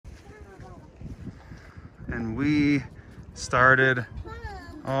and we started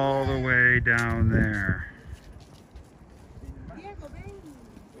all the way down there.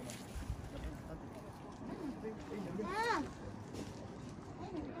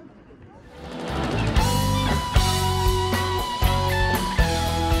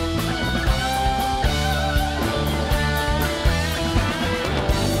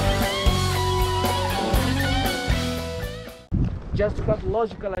 Just to have a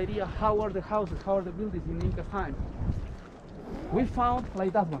logical idea how are the houses, how are the buildings in Inca time. We found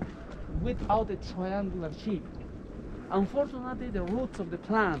like that one, without a triangular shape. Unfortunately, the roots of the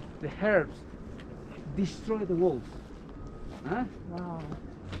plant, the herbs, destroy the walls. Huh? Wow.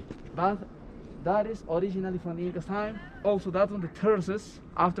 But that is originally from the Inca time. Also that one, the terraces.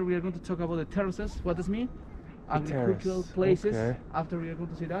 After we are going to talk about the terraces, what does it mean? Agricultural places. Okay. After we are going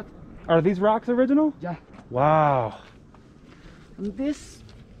to see that. Are these rocks original? Yeah. Wow. And this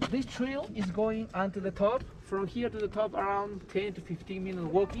trail is going onto the top. From here to the top, around 10 to 15 minutes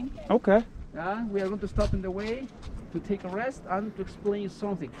walking. Okay. We are going to stop in the way to take a rest and to explain you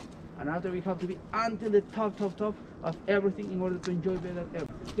something. And after we have to be until the top of everything in order to enjoy better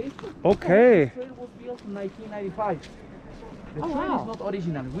everything. Okay. This trail was built in 1995. The trail wow. is not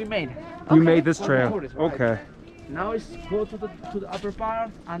original. We made it. You made this For the trail. tourists, right? Okay. Now it's go to the upper part,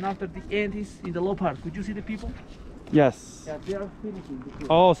 and after the end is in the low part. Could you see the people? Yes. Yeah, they are finishing the trail.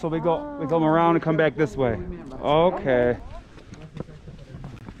 Oh, so we go around and come back this way. Okay.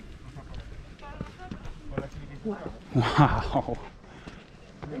 Wow.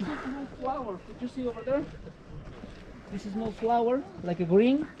 This is small flower. Could you see over there? This is small flower, like a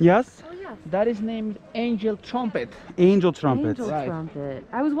green. Yes. Oh yeah. That is named angel trumpet. Angel trumpets. Angel Right. trumpet.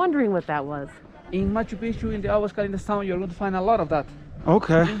 I was wondering what that was. In Machu Picchu, in the Aguascalientes town, you're going to find a lot of that.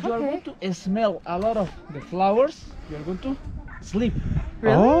 Okay. And you are going to smell a lot of the flowers. You're going to sleep.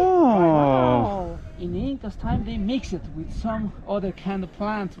 Really? Oh. In the Incas time, they mix it with some other kind of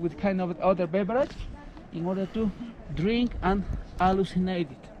plants, with kind of other beverage, in order to drink and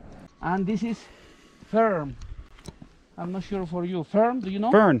hallucinate it. And this is fern. I'm not sure for you. Fern, do you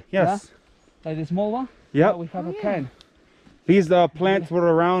know? Fern. Yes. Yeah? Like the small one? Yep. Yeah, we have a kind. These plants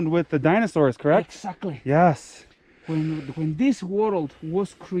were around with the dinosaurs, correct? Exactly. Yes. When this world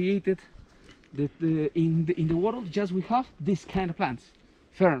was created, in the world just we have this kind of plants,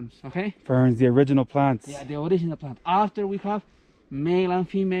 ferns, okay? Ferns, the original plants. Yeah, the original plant. After we have male and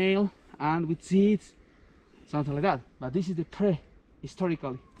female, and with seeds, something like that. But this is the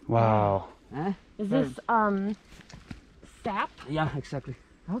prehistorically. Wow. Eh? Is this sap? Yeah, exactly.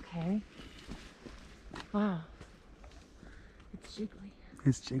 Okay. Wow. It's jiggly.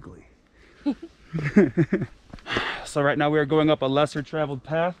 It's jiggly. So right now we are going up a lesser traveled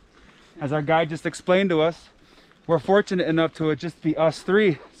path. As our guide just explained to us, we're fortunate enough to just be us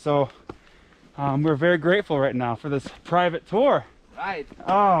three. So we're very grateful right now for this private tour. Right.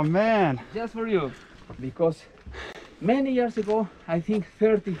 Oh man. Just for you. Because many years ago, I think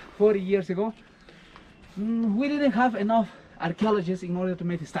 30, 40 years ago, we didn't have enough archaeologists in order to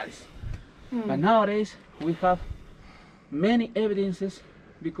make the studies. But nowadays, we have many evidences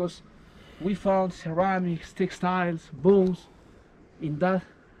because we found ceramics, textiles, bones. In that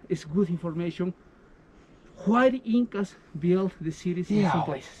is good information why the Incas built the cities in some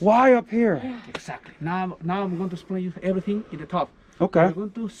places. Why up here? Exactly. Now I'm going to explain you everything in the top. Okay. You're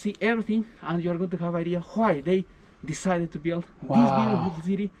going to see everything and you're going to have idea why they decided to build this beautiful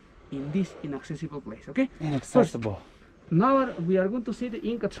city in this inaccessible place, okay? Inaccessible. First, now we are going to see the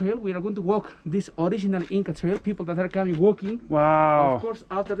Inca Trail. We are going to walk this original Inca Trail. People that are coming walking. Wow. Of course,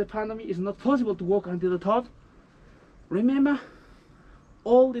 after the pandemic, it's not possible to walk until the top. Remember,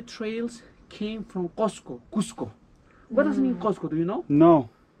 all the trails came from Cusco. What does it mean, Cusco? Do you know? No.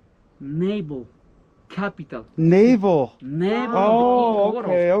 Naval capital. Naval. Naval. Oh, of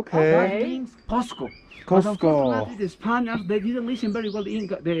the Inca world. okay. That means Cusco. But Cusco. unfortunately, the Spaniards, they didn't listen very well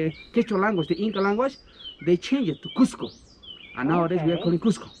the Quechua language, the Inca language. They changed it to Cusco. And nowadays we are calling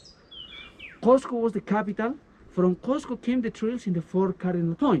Cusco. Cusco was the capital. From Cusco came the trails in the 4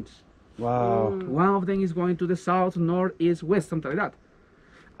 cardinal points. Wow. One of them is going to the south, north, east, west, something like that.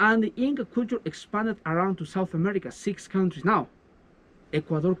 And the Inca culture expanded around to South America, 6 countries now.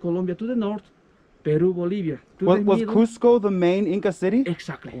 Ecuador, Colombia to the north, Peru, Bolivia to the Was middle. Cusco the main Inca city?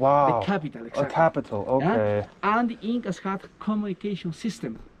 Exactly. Wow. The capital, exactly. A capital, okay. Yeah? And the Incas had communication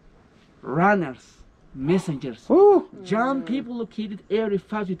system, runners, messengers. Woo. Young people located every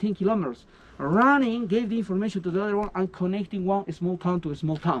 5 to 10 kilometers. Running gave the information to the other one and connecting one small town to a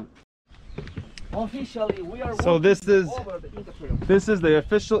small town. Officially, we are So this is over the Inca Trail. this is the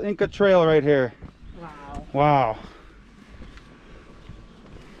official Inca Trail right here. Wow. Wow.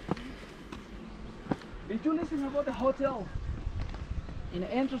 Did you listen about the hotel in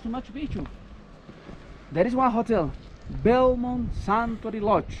the entrance to Machu Picchu? There is one hotel, Belmont Sanctuary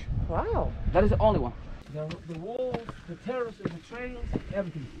Lodge. Wow. That is the only one. The walls, the terraces, the trails,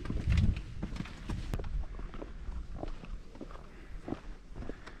 everything.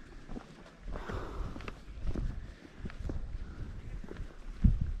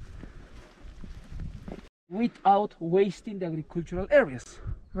 Without wasting the agricultural areas.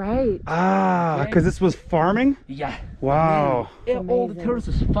 Right. Ah, because this was farming? Yeah. Wow. All the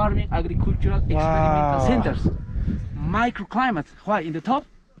terraces, farming, agricultural, Wow. experimental centers. Microclimate. Why? In the top,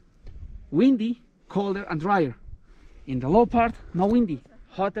 windy, colder and drier. In the low part, no windy,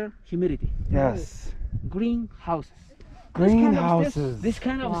 hotter, humidity. Yes. Greenhouses. Greenhouses. This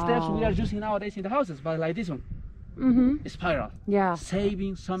kind of steps we Wow. are using nowadays in the houses, but like this one, Mm-hmm. spiral. Yeah.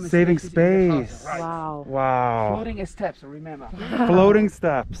 Saving some Saving spaces in the houses, space. right. Wow. Wow. Floating steps, remember. Floating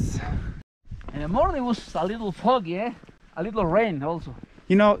steps. In the morning was a little foggy, eh? A little rain also.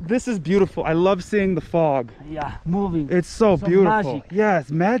 You know, this is beautiful. I love seeing the fog. Yeah, moving. It's so Some beautiful. magic. Yeah, it's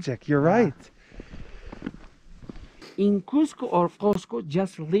magic. You're Yeah. right. In Cusco or Cusco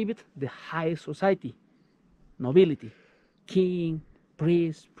just lived the highest society, nobility, king,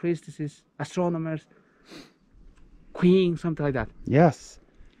 priests, priestesses, astronomers, queen, something like that. Yes.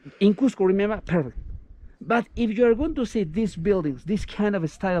 In Cusco, remember, perfect. But if you are going to see these buildings, this kind of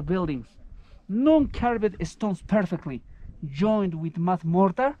style of buildings, non-carved stones perfectly, joined with mud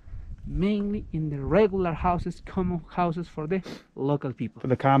mortar, mainly in the regular houses, common houses for the local people, For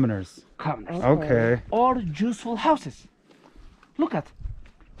the commoners. commoners, Okay. or useful houses. Look at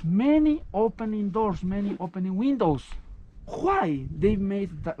many opening doors, many opening windows. Why they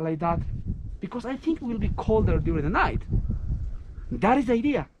made that like that? Because I think it will be colder during the night. That is the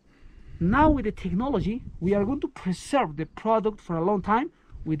idea. Now with the technology, we are going to preserve the product for a long time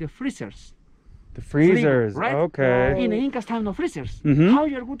with the freezers. The freezers. right? Okay. In the Inca's time, no freezers. Mhm. How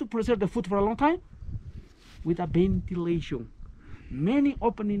you are going to preserve the food for a long time? With a ventilation. Many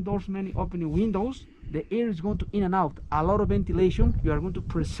opening doors, many opening windows. The air is going to in and out. A lot of ventilation. You are going to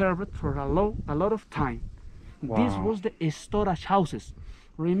preserve it for a lot of time. This Wow. was the storage houses.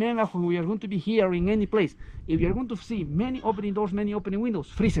 Remember, when we are going to be here in any place, if you are going to see many opening doors, many opening windows,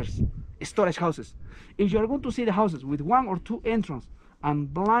 freezers, storage houses. If you are going to see the houses with one or two entrances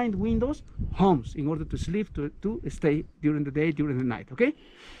and blind windows, homes, in order to sleep, to stay during the day, during the night, okay?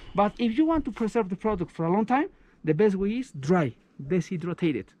 But if you want to preserve the product for a long time, the best way is dry,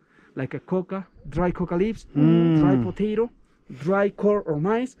 deshydrated, like a coca, dry coca leaves, dry potato, dry corn or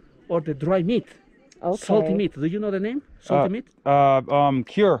maize, or the dry meat. Okay. Salty meat. Do you know the name? Salty meat?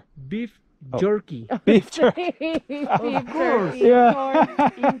 Cure. Beef jerky. Beef jerky. Of course. Yeah.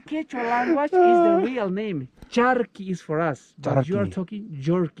 In Quechua language is the real name. Charqui is for us, but you are Charqui. talking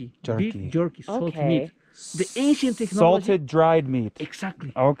jerky. Jerky. Beef jerky, salty Okay. meat. The ancient technology. Salted dried meat.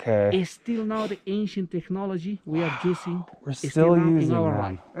 Exactly. Okay. Is still now the ancient technology we are using. We're is still now in using our them.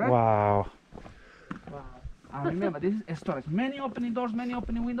 life. Huh? Wow. And remember, this is a storage. Many opening doors, many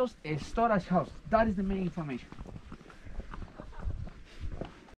opening windows, a storage house. That is the main information.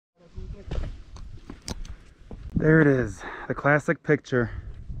 There it is. The classic picture.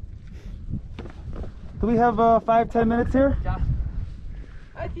 Do we have 5-10 minutes here? Yeah.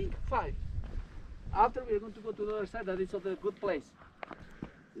 I think 5. After we are going to go to the other side, that is a good place.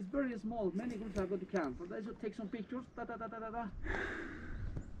 It's very small. Many groups are going to come. So they should take some pictures.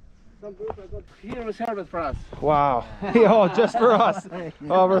 Some groups are going to here reserved for us. Wow. Oh, just for us.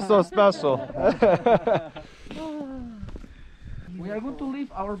 Oh, we're so special. We are going to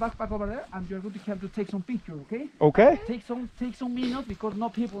leave our backpack over there, and you are going to come to take some pictures, okay? Okay. Take some minutes because no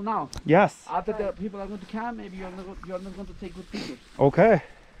people now. Yes. After the people are going to come, maybe you are not going to take good pictures. Okay.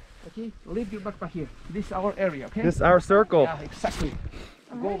 Okay, leave your backpack here. This is our area, okay? This is our circle. Yeah, exactly.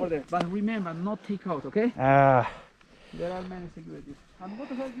 Go over there. But remember, not take out, okay? Ah. There are many securities. I'm going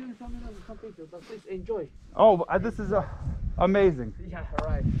to help you in some minutes with some pictures, but please enjoy. Oh, this is amazing. Yeah, all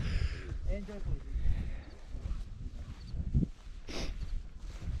right. Enjoy, please.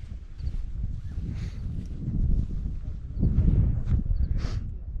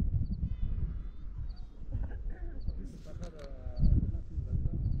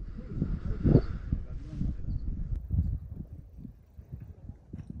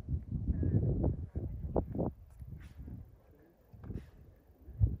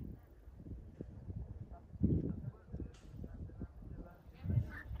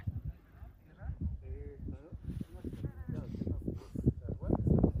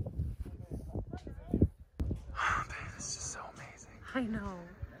 This is so amazing. I know.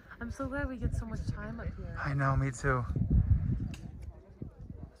 I'm so glad we get so much time up here. I know, me too.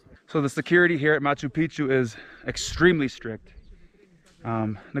 So the security here at Machu Picchu is extremely strict.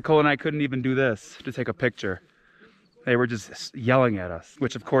 Nicole and I couldn't even do this to take a picture. They were just yelling at us,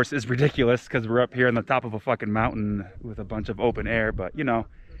 which of course is ridiculous because we're up here on the top of a fucking mountain with a bunch of open air, but you know,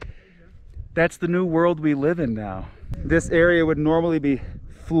 that's the new world we live in now. This area would normally be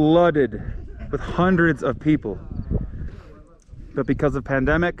flooded with hundreds of people, but because of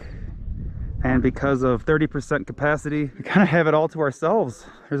pandemic and because of 30% capacity, we kind of have it all to ourselves.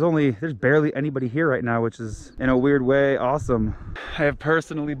 There's barely anybody here right now, which is in a weird way awesome. I have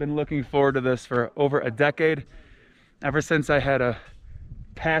personally been looking forward to this for over a decade. Ever since I had a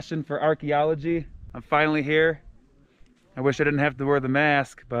passion for archaeology, I'm finally here. I wish I didn't have to wear the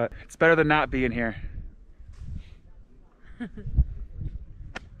mask, but it's better than not being here.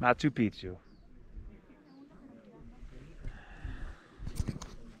 Machu Picchu.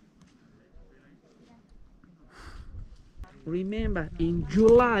 Remember, in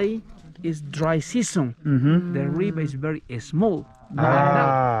July is dry season. The river is very small.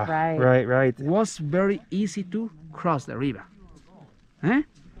 Ah, Right. right. It was very easy to cross the river.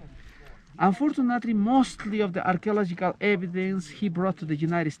 Unfortunately, mostly of the archaeological evidence he brought to the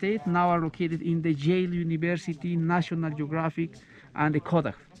United States now are located in the Yale University, National Geographic, and the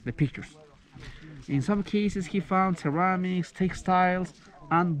Kodak, the pictures. In some cases, he found ceramics, textiles,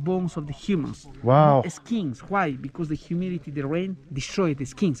 and bones of the humans. Wow. Not skins. Why? Because the humidity, the rain, destroyed the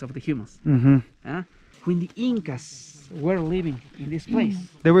skins of the humans. When the Incas were living in this place.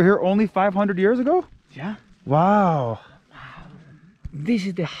 They were here only 500 years ago? Yeah. Wow. This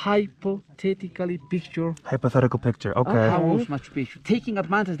is the hypothetically picture Hypothetical picture, okay. how was Machu Picchu. Taking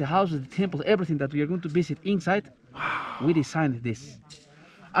advantage of the houses, the temples, everything that we are going to visit inside, we designed this.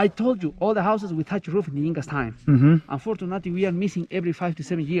 I told you, all the houses with thatch roof in the Incas time. Unfortunately, we are missing every 5 to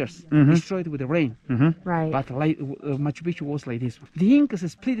 7 years, destroyed with the rain. Right. But like, Machu Picchu was like this. The Incas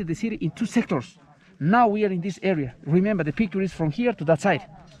split the city in 2 sectors. Now we are in this area. Remember, the picture is from here to that side.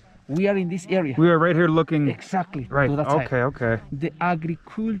 We are in this area. We are right here looking. Exactly. Right, To that side. okay. The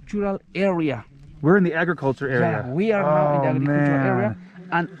agricultural area. We're in the agriculture area. Yeah, we are now in the Oh, agricultural man. area.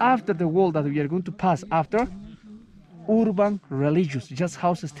 And after the wall that we are going to pass after, urban religious, just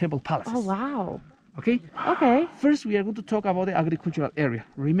houses, temple, palaces. Oh, wow. Okay? Okay. First, we are going to talk about the agricultural area.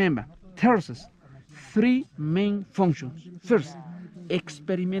 Remember, terraces, 3 main functions. First,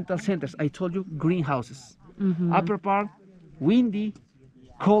 experimental centers. I told you, greenhouses. Upper part, windy,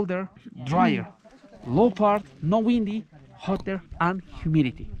 colder, drier. Low part, no windy, hotter, and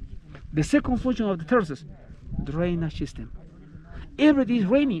humidity. The second function of the terraces, drainage system. Every day is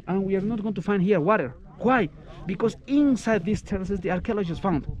raining, and we are not going to find here water. Why? Because inside these terraces, the archaeologists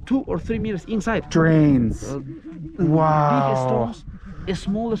found 2 or 3 meters inside. Drains. Wow. Big stones,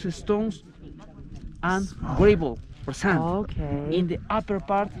 smallest stones, and gravel or sand. Okay. In the upper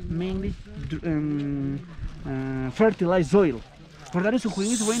part, mainly fertilized soil. For that reason, when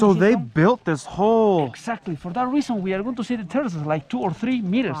it's raining, So they season, built this whole. exactly. For that reason, we are going to see the terraces like 2 or 3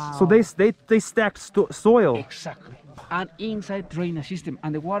 meters. So they stacked soil. Exactly. And inside drainage system,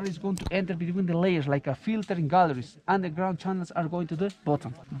 and the water is going to enter between the layers like a filter in galleries. Underground channels are going to the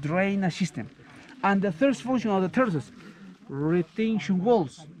bottom. Drainage system. And the third function of the terraces, retention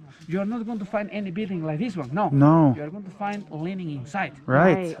walls. You are not going to find any building like this one. No. No. You are going to find leaning inside.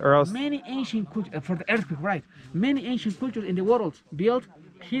 Right. Right. Or else. Many ancient cultures, for the earthquake, right? Many ancient cultures in the world built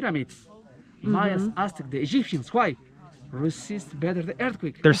pyramids. Mayas, Aztecs, the Egyptians. Why? Resist better the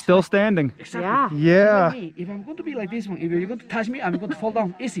earthquake. They're still standing. Exactly. Yeah. Yeah. Like me, if I'm going to be like this one, if you're going to touch me, I'm going to fall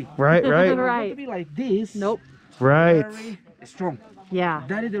down easy. Right, If right, I'm going Right. to be like this, Nope. right. very strong. Yeah.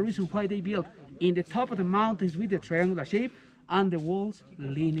 That is the reason why they built in the top of the mountains with the triangular shape and the walls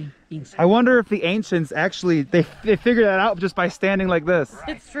leaning inside. I wonder if the ancients actually they figured that out just by standing like this.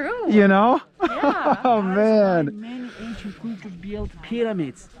 It's true. You know? Yeah. Oh man. Many ancient cultures built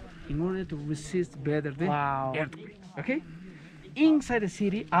pyramids in order to resist better the Wow. earthquake. Okay? Inside the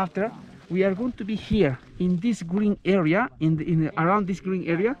city, after we are going to be here in this green area, around this green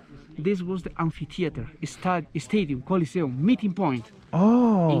area. This was the amphitheater, stadium, coliseum, meeting point. In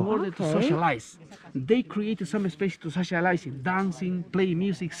Oh. order to Okay. socialize, they created some space to socializing, dancing, playing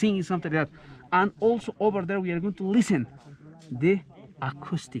music, singing, something like that. And also over there, we are going to listen the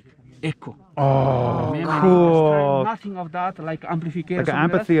acoustic echo. Oh, Remember, cool. nothing of that, like amplifier. Like an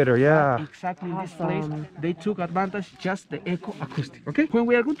amphitheater, yeah. Exactly in this place, Awesome. they took advantage just the echo acoustic. Okay. When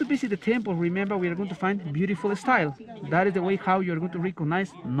we are going to visit the temple, remember we are going to find beautiful style. That is the way how you are going to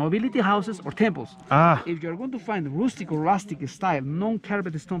recognize nobility houses or temples. Ah, If you are going to find rustic or rustic style,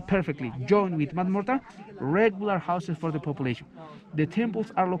 non-carved stone perfectly joined with mud mortar, regular houses for the population. The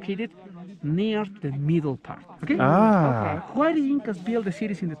temples are located near the middle part. Okay. ah, Why the Incas built the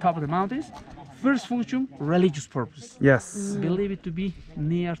cities in the top of the mountains? First function, religious purpose. yes. Believe it to be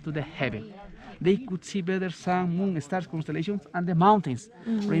near to the heaven. They could see better sun, moon, stars, constellations, and the mountains.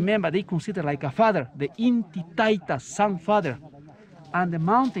 Remember, they consider like a father, the Inti Taita, sun father, and the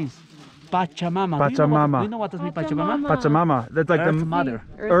mountains, Pachamama. Pachamama. Do you know what does mean Pachamama? Pachamama. That's like Earth the mother.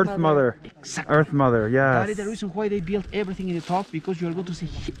 Earth Mother. Exactly. Earth Mother, That is yes. the reason why they built everything in the top, because you are going to see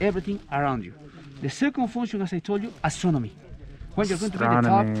everything around you. The second function, as I told you, astronomy. When you're going to be at the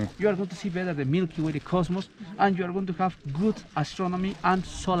Astronomy. top, you are going to see better the Milky Way, the cosmos, and you are going to have good astronomy and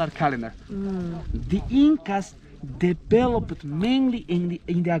solar calendar. The Incas developed mainly in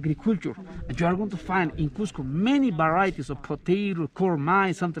the agriculture. You are going to find in Cusco many varieties of potato, corn,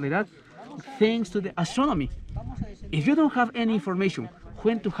 maize, something like that, thanks to the astronomy. If you don't have any information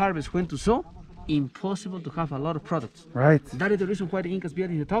when to harvest, when to sow, impossible to have a lot of products. Right. That is the reason why the Incas built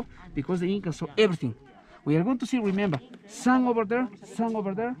in the top, because the Incas saw everything. We are going to see, remember, sun over there,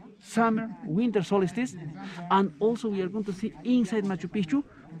 summer, winter solstice, and also we are going to see inside Machu Picchu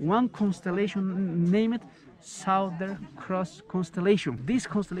one constellation named Southern Cross constellation. This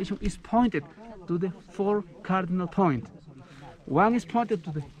constellation is pointed to the 4 cardinal points. One is pointed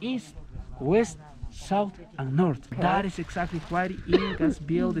to the east, west, south, and north. That is exactly why the Incas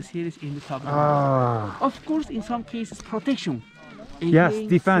built the cities in the top. Ah, Of course, in some cases, protection. yes, Against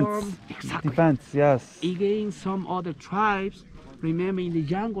defense. exactly. Defense, yes. Against some other tribes. Remember, in the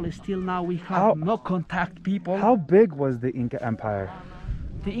jungle, still now we have How- no contact people. How big was the Inca Empire?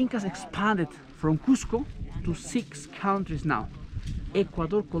 The Incas expanded from Cusco to 6 countries now.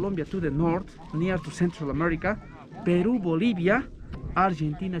 Ecuador, Colombia to the north, near to Central America, Peru, Bolivia,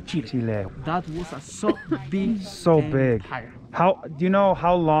 Argentina, Chile. Chile. That was a so big So big. empire. How do you know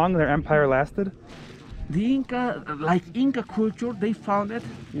how long their empire lasted? The Inca, like Inca culture, they founded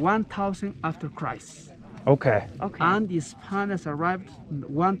 1000 after Christ. Okay. Okay. And the Spaniards arrived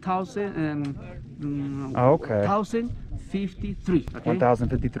 1053. Okay?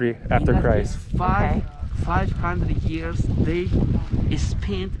 1053 In after that Christ. case, 500 years they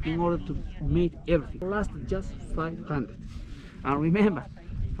spent in order to make everything. Lasted just 500. And remember,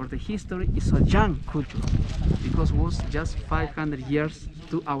 for the history, it's a young culture because it was just 500 years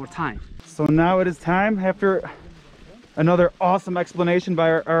to our time. So now it is time, after another awesome explanation by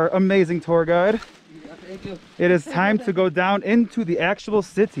our amazing tour guide, it is time to go down into the actual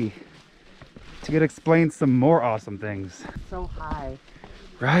city to get explained some more awesome things. So high.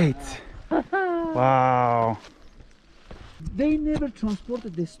 Right. Wow. They never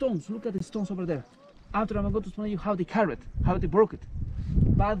transported the stones. Look at the stones over there. After I'm going to explain you how they carried it, how they broke it.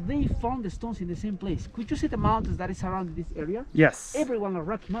 But they found the stones in the same place. Could you see the mountains that is surrounding this area? Yes. Everyone are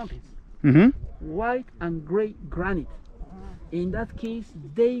Rocky Mountains. Mm-hmm. White and gray granite. In that case,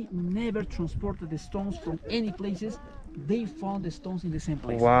 they never transported the stones from any places. They found the stones in the same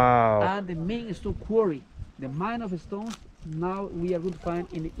place. Wow. And the main stone quarry, the mine of stones, now we are going to find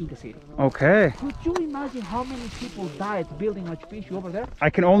in the Inca city. Okay. Could you imagine how many people died building Machu Picchu over there? I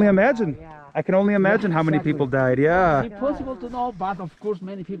can only imagine. Yeah. I can only imagine how many exactly. people died. Yeah. Impossible to know, but of course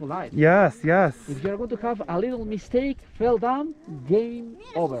many people died. Yes, yes. If you're going to have a little mistake, fell down, game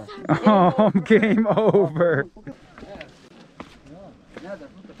over. Oh, game over.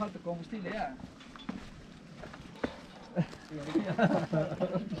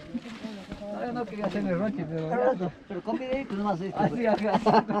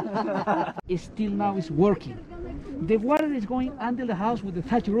 It still now is working. The water is going under the house with the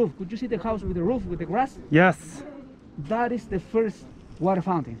thatch roof. Could you see the house with the roof with the grass? Yes. That is the first water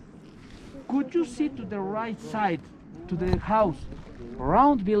fountain. Could you see to the right side to the house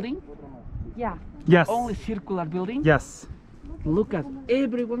round building, Yeah. Yes. only circular building? Yes. Look at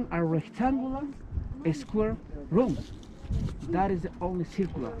everyone are rectangular square rooms. That is the only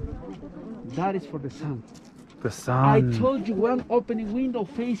circular. That is for the sun. The I sun. told you one opening window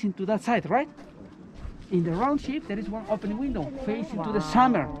facing to that side, right? In the round shape, there is one opening window facing to the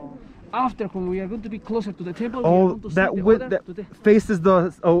summer. After, when we are going to be closer to the temple, we are Oh, going to see that the with other, that to the faces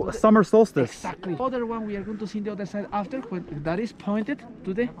the summer solstice. exactly. Other one we are going to see the other side after, when that is pointed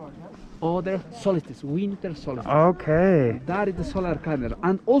to the other solstice, winter solstice. Okay. That is the solar calendar.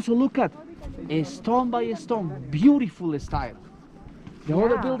 And also look at a stone by stone, beautiful style. The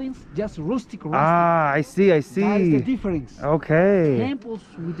other buildings, just rustic. Ah, I see, I see. That is the difference. Okay. Temples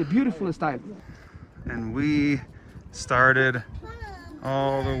with a beautiful style. And we started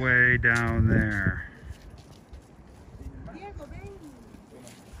all the way down there.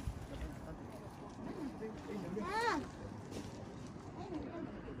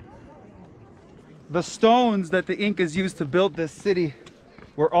 The stones that the Incas used to build this city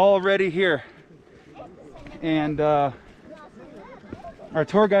were already here. And our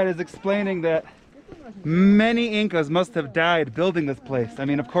tour guide is explaining that many Incas must have died building this place. I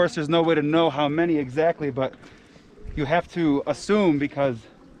mean, of course, there's no way to know how many exactly, but you have to assume, because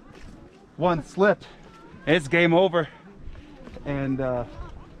one slip, it's game over. And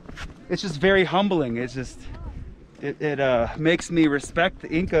it's just very humbling. It's just, it makes me respect the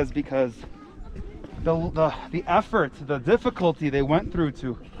Incas, because the effort, the difficulty they went through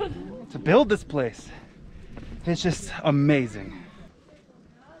to build this place, it's just amazing.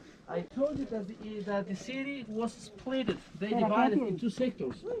 I told you that the city was split. They divided in two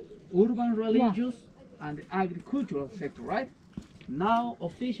sectors: urban, religious, and the agricultural sector, right? Now,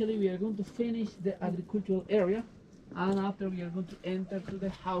 officially, we are going to finish the agricultural area, and after we are going to enter to the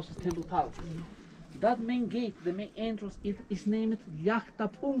houses, temple palace. That main gate, the main entrance, is named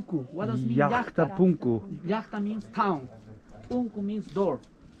Llactapuncu. What does it mean? Llactapuncu. Llacta means town. Puncu means door.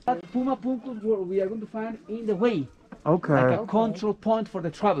 That Pumapuncu we are going to find in the way. Okay. Like a control point for the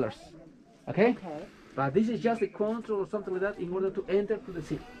travelers. Okay? But this is just a control or something like that in order to enter to the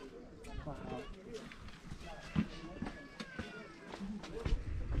city. Wow.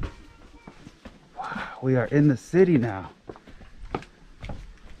 Wow, we are in the city now.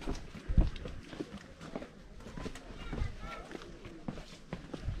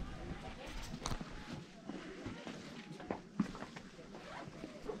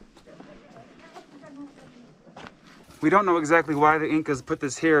 We don't know exactly why the Incas put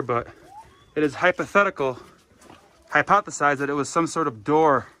this here, but it is hypothesized that it was some sort of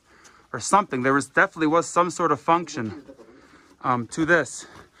door or something. There definitely was some sort of function to this.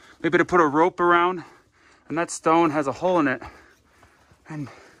 Maybe to put a rope around, and that stone has a hole in it. And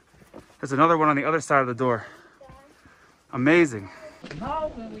there's another one on the other side of the door. Amazing.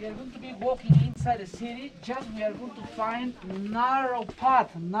 Now when we are going to be walking inside the city, we are going to find narrow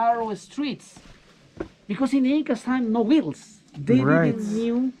path, narrow streets. Because in the Incas time, no wheels. They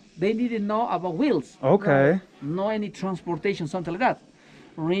didn't know about wheels. Okay. No any transportation, something like that.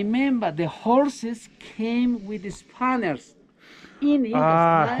 Remember, the horses came with the spanners. In Incas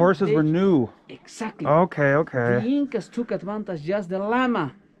time, horses were new. Exactly. Okay, okay. The Incas took advantage just the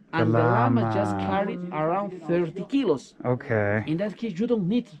llama. And the llama just carried around 30 kilos. Okay. In that case, you don't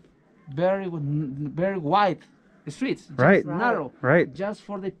need very wide streets. Just right. narrow. Right. Just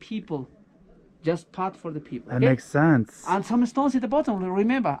for the people. Just path for the people. That makes sense. And some stones at the bottom,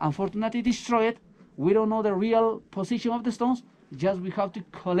 remember, unfortunately destroyed. We don't know the real position of the stones. Just we have to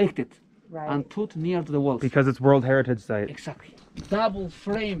collect it and put near to the walls. Because it's World Heritage Site. Exactly. Double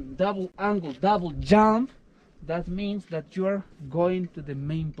frame, double angle, double jump. That means that you are going to the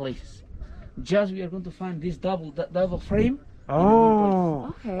main places. Just we are going to find this double frame.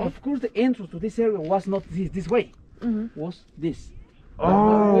 Oh. Okay. Of course, the entrance to this area was not this way. Was this.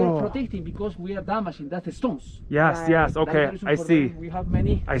 Oh. We are protecting because we are damaging that stones. Yes, yes. Okay, I see. We have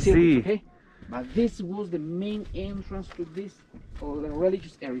many. I circuits, see. Okay? But this was the main entrance to this or the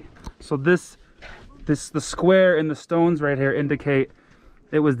religious area. So the square in the stones right here indicate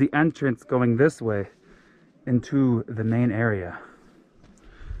it was the entrance going this way into the main area.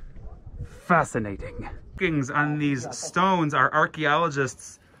 Fascinating. Markings on these stones are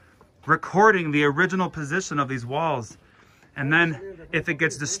archaeologists recording the original position of these walls. And then if it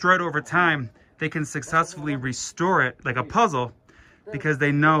gets destroyed over time, they can successfully restore it like a puzzle because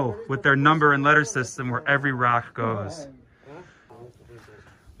they know with their number and letter system where every rock goes.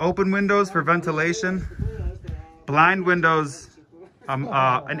 Open windows for ventilation, blind windows,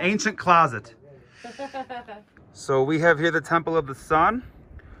 an ancient closet. So we have here the Temple of the Sun,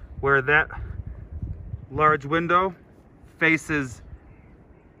 where that large window faces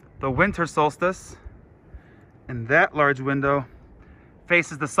the winter solstice, and that large window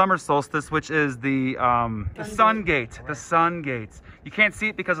faces the summer solstice, which is the sun gate. The sun gates. You can't see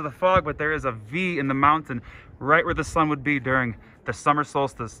it because of the fog, but there is a V in the mountain right where the sun would be during the summer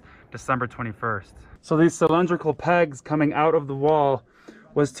solstice, December 21st. So these cylindrical pegs coming out of the wall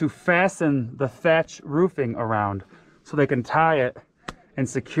was to fasten the thatch roofing around so they can tie it and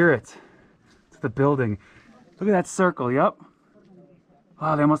secure it to the building. Look at that circle, yep.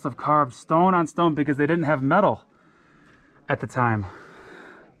 Wow, they must have carved stone on stone because they didn't have metal at the time.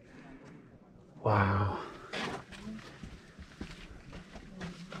 Wow.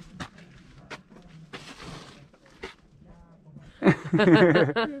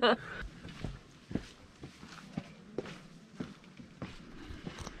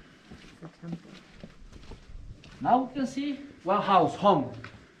 Now we can see one house, home.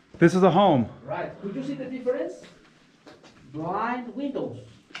 This is a home. Right. Could you see the difference? Blind windows.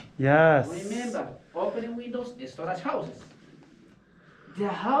 Yes. Remember, opening windows is storage houses. The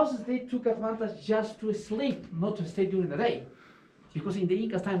houses, they took advantage just to sleep, not to stay during the day. Because in the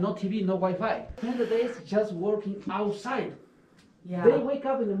Incas time, no TV, no Wi-Fi. Spend the days just working outside. Yeah. They wake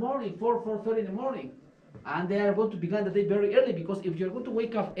up in the morning, 4:30 in the morning. And they are going to begin the day very early, because if you're going to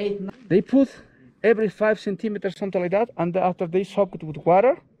wake up 8, 9... They put every 5 centimeters, something like that, and after they soak it with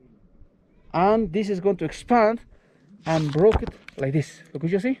water, and this is going to expand and broke it like this.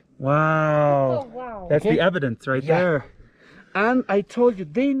 Could you see? Wow. Oh, wow. That's Okay. the evidence right Yeah. there. And I told you,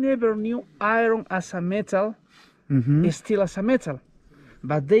 they never knew iron as a metal, steel as a metal,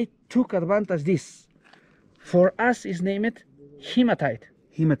 but they took advantage this. For us, is named hematite,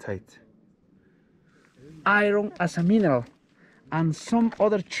 Hematite. iron as a mineral, and some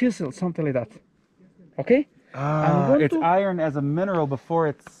other chisel, something like that. Okay? Ah, going it's to- iron as a mineral before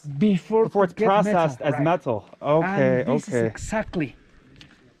it's Before it's to get processed metal, as right. metal. Okay, And this is okay. exactly.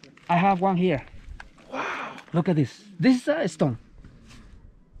 I have one here. Wow! Look at this. This is a stone.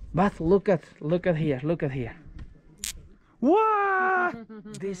 But look at here. Look at here. What?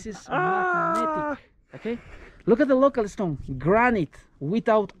 This is magnetic. Okay. Look at the local stone. Granite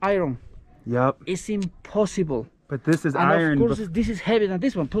without iron. Yep. It's impossible. But this is And iron. of course, this is heavier than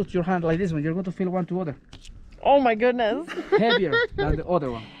this one. Put your hand like this one. You're going to feel one to other. Oh my goodness. Heavier than the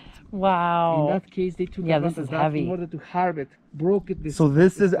other one. In Wow. that case, they took Yeah, this advantage is of that heavy. in order to harvest, broke it. This So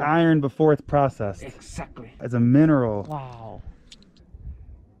this is iron before it's processed exactly. as a mineral. Wow.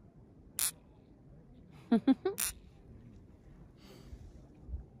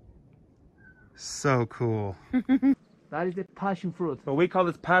 So cool. That is the passion fruit. But we call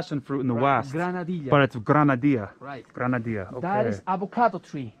this passion fruit in the West. Granadilla. But it's granadilla. Right. Granadilla. Okay. That is avocado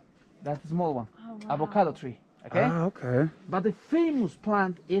tree. That's the small one. Avocado tree. Okay. Ah, okay. But the famous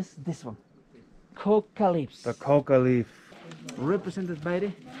plant is this one. Coca leaves. The coca leaf. Represented by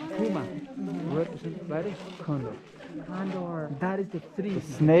the puma. Represented by the condor. Condor. That is the three.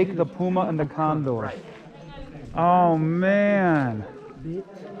 Snake, the puma, and the condor. Oh man. The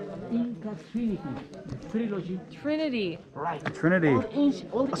Inca Trinity. The trilogy. Trinity. Right. Trinity.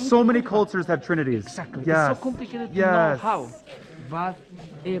 All the So many ancient- cultures have trinities. Exactly. Yes. It's so complicated to know Yes. how. But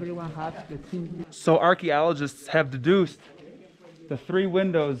everyone has the Trinity. So archaeologists have deduced the 3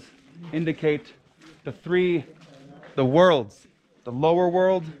 windows indicate the worlds, the lower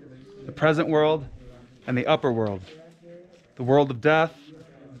world, the present world, and the upper world. The world of death,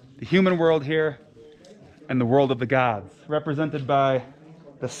 the human world here, and the world of the gods, represented by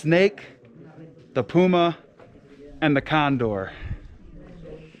the snake, the puma, and the condor.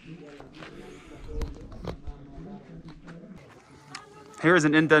 Here's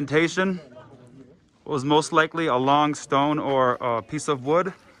an indentation. It was most likely a long stone or a piece of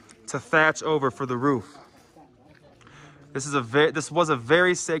wood to thatch over for the roof. This was a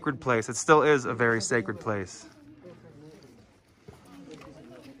very sacred place. It still is a very sacred place.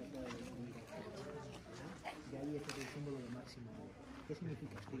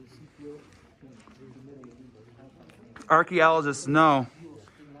 Archaeologists know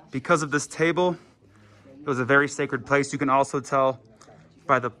because of this table, it was a very sacred place. You can also tell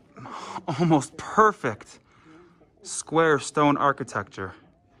by the almost perfect square stone architecture.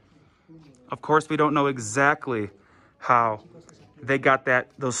 Of course, we don't know exactly how they got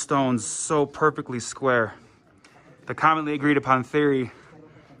those stones so perfectly square. The commonly agreed upon theory,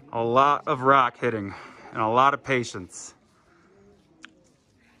 a lot of rock hitting and a lot of patience.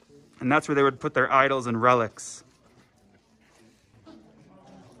 And that's where they would put their idols and relics.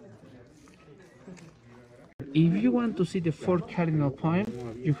 If you want to see the 4 cardinal points,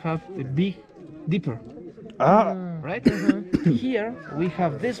 you have the Big Dipper, Ah, right? Here we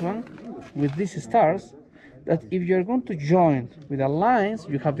have this one with these stars, that if you're going to join with the lines,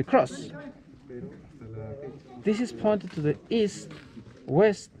 you have the cross. This is pointed to the east,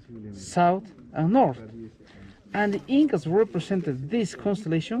 west, south, and north. And the Incas represented this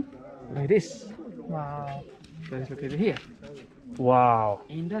constellation like this. Wow. That is located here. wow.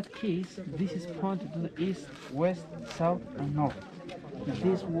 In that case, this is pointed to the east, west, south, and north.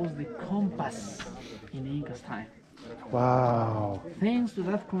 This was the compass in the Incas time. Wow. Thanks to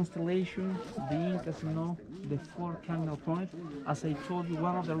that constellation being, as you know, the four cardinal points, as I told you,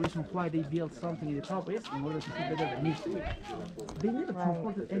 one of the reasons why they built something in the top is in order to see better the mist. They never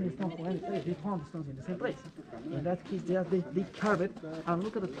transported any stone from any place. They found the stones in the same place. In that case, they carved it and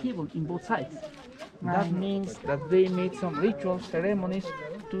look at the table in both sides. That means that they made some ritual ceremonies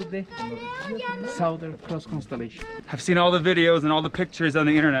to the Southern Cross constellation. I've seen all the videos and all the pictures on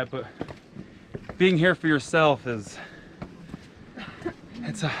the internet, but being here for yourself is,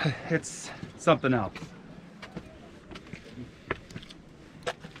 it's something else.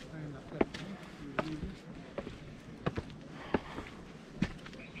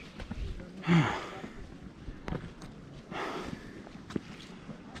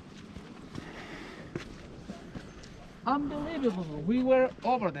 Unbelievable. We were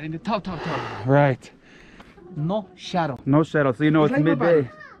over there in the top. Right. No shadow. No shadow, so you know it's like my midday. body.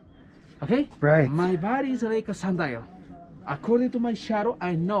 Okay? Right. My body is like a sundial. According to my shadow,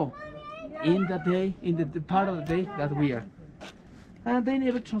 I know in the part of the day that we are. And they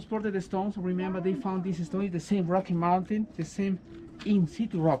never transported the stones. Remember, they found these stones, the same rocky mountain, the same in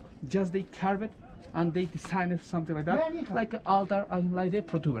situ rock. Just they carved it and they designed it something like that, like an altar and like the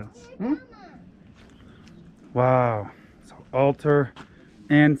protuberance. Wow. So altar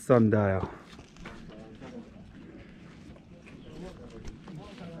and sundial.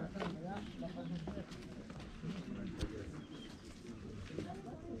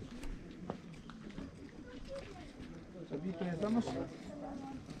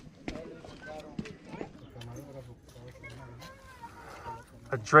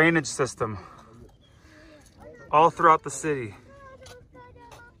 A drainage system all throughout the city.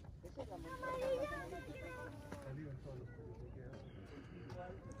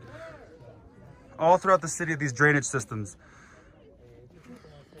 All throughout the city, these drainage systems.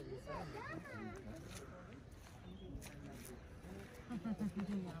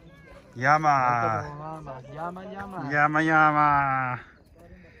 Yama. Yama.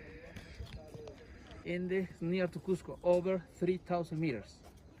 In the near to Cusco, over 3,000 meters.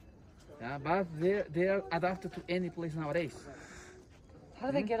 But they are adapted to any place nowadays. How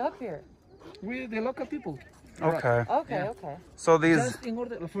do they get up here? With the local people. Okay. Okay. So these. Just in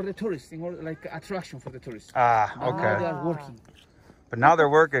order for the tourists, in order like attraction for the tourists. Ah, But now they okay. are working. But now they're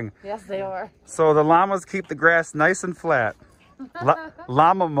working. Yes, they are. So the llamas keep the grass nice and flat.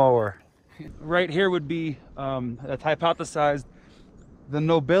 Llama mower. Right here would be, that's hypothesized, the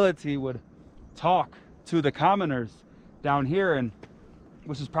nobility would talk to the commoners down here, and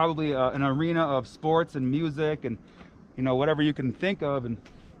which is probably an arena of sports and music and, you know, whatever you can think of. And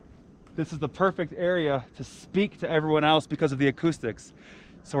this is the perfect area to speak to everyone else because of the acoustics.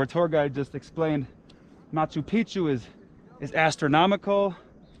 So our tour guide just explained Machu Picchu is astronomical,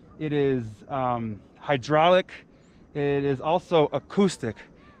 it is hydraulic, it is also acoustic.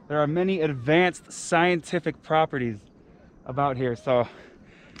 There are many advanced scientific properties about here. So,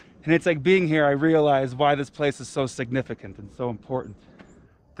 and it's like being here, I realize why this place is so significant and so important.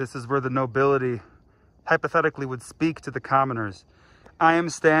 This is where the nobility hypothetically would speak to the commoners. I am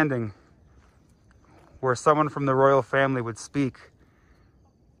standing where someone from the royal family would speak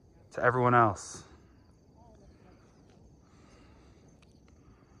to everyone else.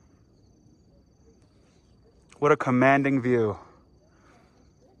 What a commanding view.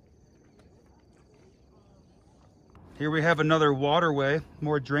 Here we have another waterway,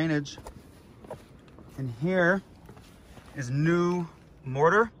 more drainage. And here is new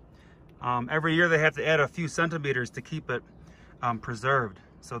mortar. Every year they have to add a few centimeters to keep it preserved.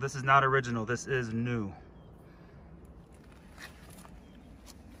 So this is not original, this is new.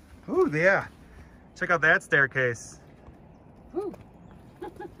 Ooh, yeah. Check out that staircase. Ooh.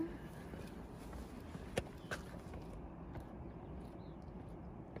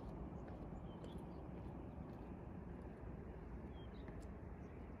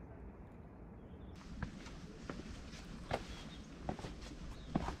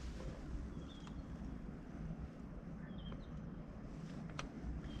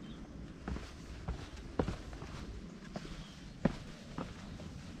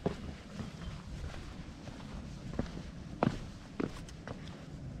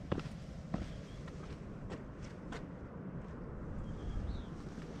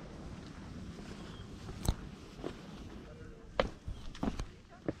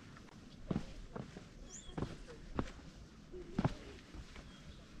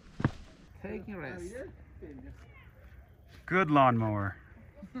 Taking rest. Good lawnmower.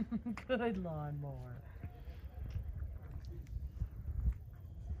 Good lawnmower.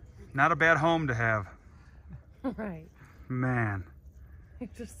 Not a bad home to have. Right. Man. He's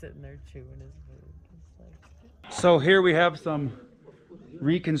just sitting there chewing his food. Just like... So here we have some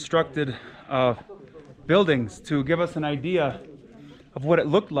reconstructed buildings to give us an idea of what it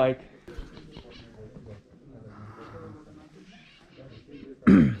looked like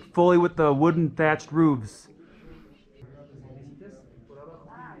fully with the wooden thatched roofs.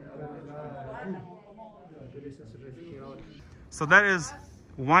 So that is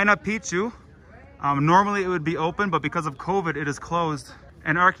Machu Picchu. Normally it would be open, but because of COVID, it is closed.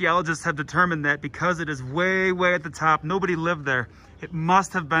 And archaeologists have determined that because it is way, way at the top, nobody lived there. It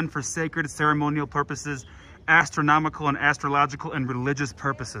must have been for sacred ceremonial purposes, astronomical and astrological and religious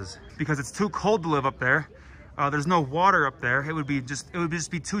purposes. Because it's too cold to live up there. There's no water up there. It would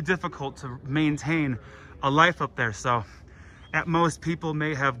just be too difficult to maintain a life up there. So at most, people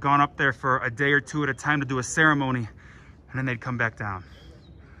may have gone up there for a day or two at a time to do a ceremony, and then they'd come back down.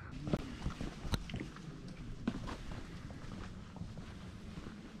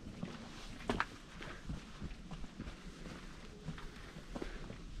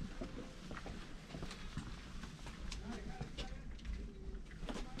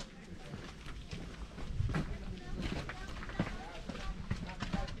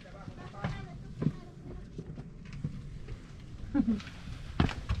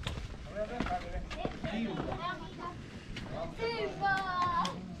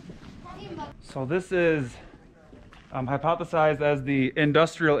 So this is hypothesized as the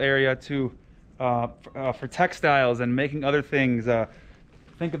industrial area for textiles and making other things.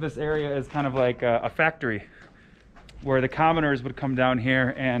 Think of this area as kind of like a factory where the commoners would come down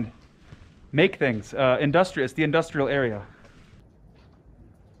here and make things. It's the industrial area.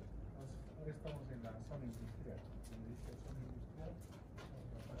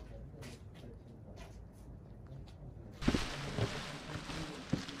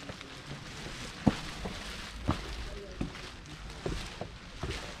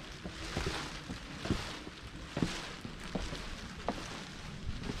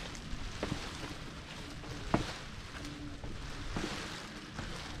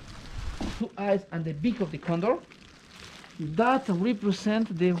 Two eyes and the beak of the condor that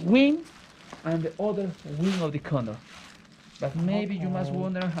represent the wing and the other wing of the condor. But maybe you must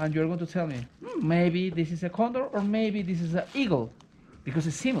wonder, and you're going to tell me, maybe this is a condor or maybe this is an eagle, because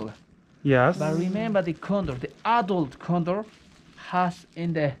it's similar. Yes. But remember, the condor, the adult condor, has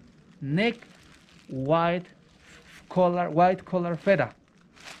in the neck white collar feather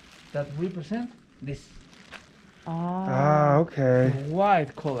that represent this. Ah, okay.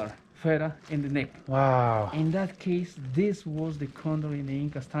 White collar feather in the neck. Wow. In that case, this was the condor in the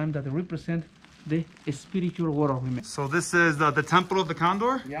Incas time that represent the spiritual world. So this is the temple of the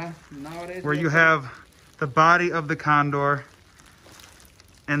condor? Yeah, nowadays Where you have the body of the condor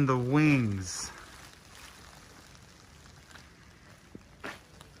and the wings.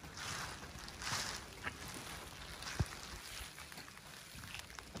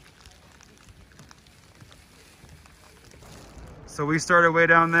 So we started way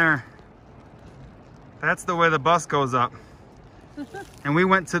down there. That's the way the bus goes up. And we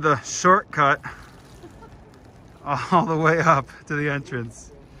went to the shortcut all the way up to the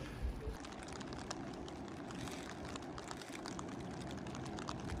entrance.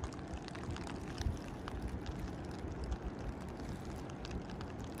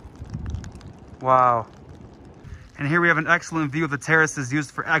 Wow. And here we have an excellent view of the terraces used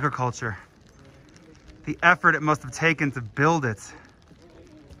for agriculture. The effort it must have taken to build it.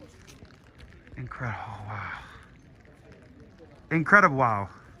 Incredible, wow. Incredible, wow.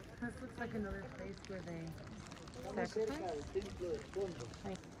 This looks like another place where they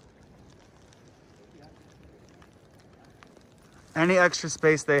sacrifice. Any extra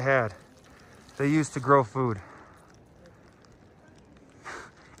space they had, they used to grow food.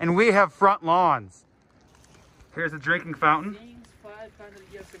 And we have front lawns. Here's a drinking fountain. 500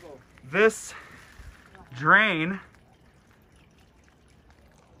 years ago. This drain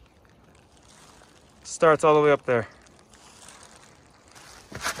starts all the way up there.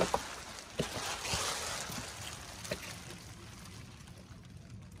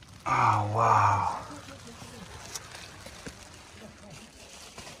 Oh, wow.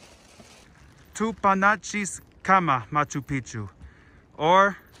 Tupanachis Kama, Machu Picchu.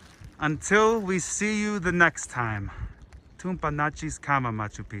 Or, until we see you the next time. Tupanachis Kama,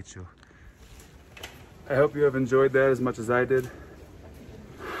 Machu Picchu. I hope you have enjoyed that as much as I did.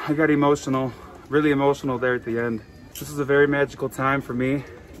 I got emotional, really emotional there at the end. This was a very magical time for me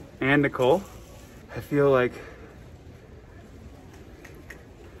and Nicole. I feel like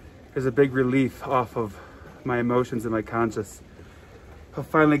there's a big relief off of my emotions and my conscience of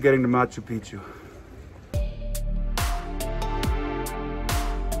finally getting to Machu Picchu.